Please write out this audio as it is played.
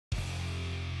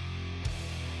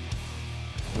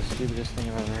stupidest thing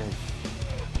I've ever heard.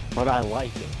 But I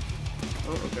like it.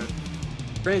 Oh, okay.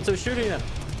 Brain, so shooting them.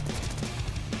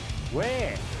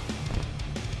 Where?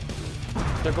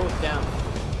 They're both down.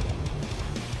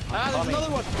 There's another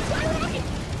one.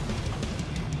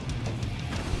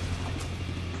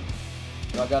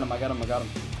 I got him.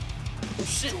 Oh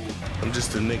shit. I'm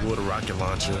just a nigga with a rocket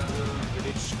launcher.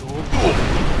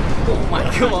 Oh my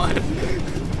god.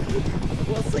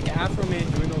 What's like Afro Man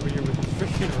doing over here with a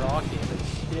freaking rocket? Like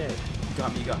shit.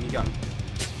 You got me.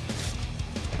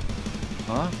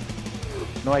 Huh?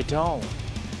 No, I don't.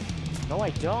 No, I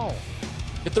don't.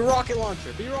 Get the rocket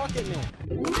launcher. Be Rocket Man.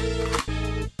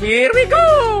 Here we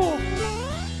go!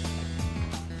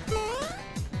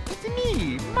 It's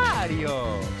me,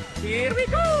 Mario! Here we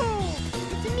go!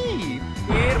 It's me!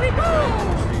 Here we go!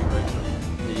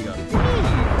 There you go. It's me,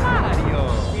 Mario!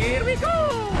 Here we go!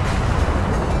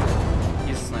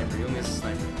 He's a sniper. You owe me as a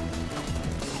sniper.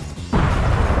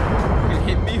 You're gonna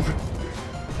hit me, bro.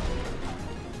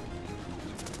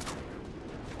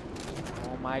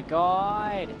 Oh my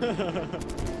god.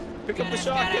 Pick up the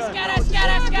shotgun. Get us!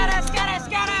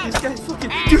 This guy's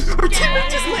fucking. Dude, our teammate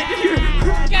just landed here.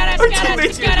 Our teammate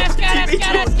just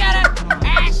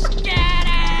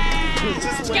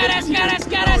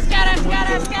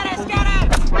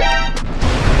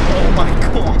Oh my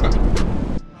god.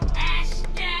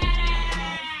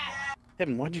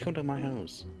 Kevin, why'd you come to my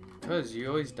house? Cause you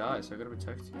always die, so I gotta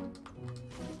protect you.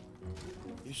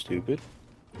 You stupid.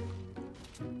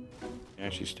 You're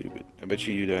actually stupid. I bet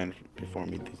you died before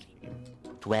me this game.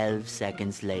 12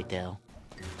 seconds later.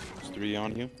 There's 3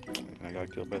 on you, and I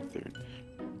got killed by the 3rd.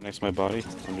 Next to my body,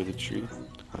 under the tree.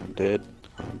 I'm dead.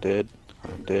 I'm dead.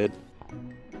 I'm dead.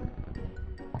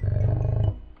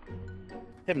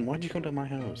 Kevin, why'd you come to my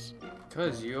house?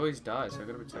 Cause you always die, so I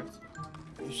gotta protect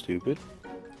you. You stupid.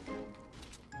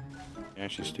 You're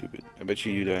actually stupid. I bet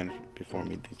you died before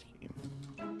me this game.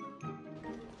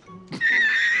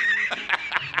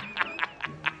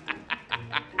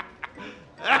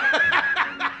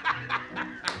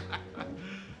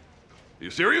 You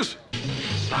serious?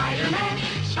 Spider-Man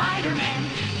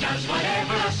does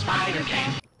whatever a spider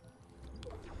can.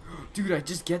 Dude, I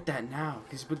just get that now,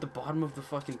 cause you put the bottom of the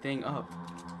fucking thing up.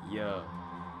 Yo.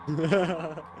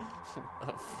 Oh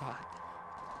fuck.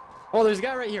 Oh, there's a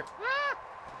guy right here.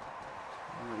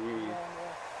 I'm near you.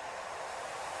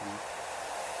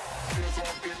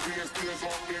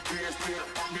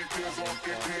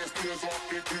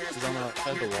 He's on the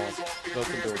outside the wall. About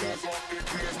to build up.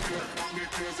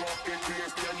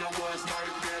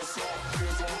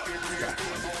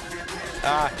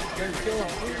 Ah, gonna kill him,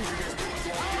 please.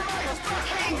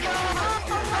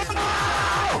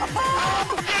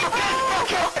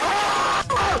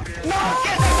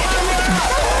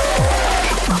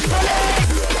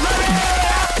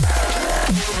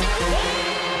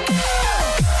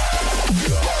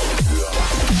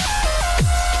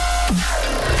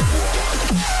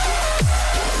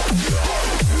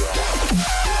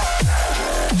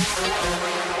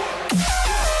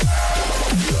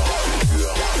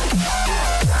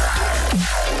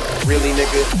 Really,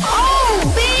 nigga? Oh,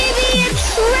 baby, it's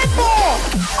triple!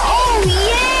 Oh,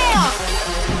 yeah!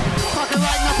 Fucking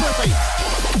right in the pussy!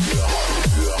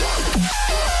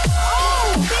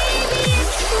 Oh, baby,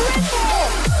 it's triple!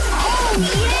 Oh,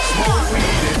 yeah! Smoke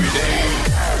weed every day.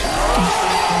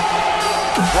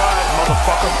 Surprise,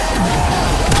 motherfucker!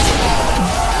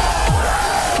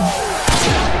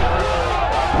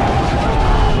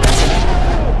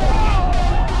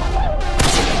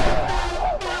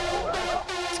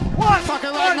 What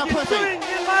Fucking right are in the you pussy. doing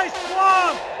in my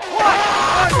swamp? What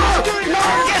are you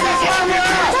doing?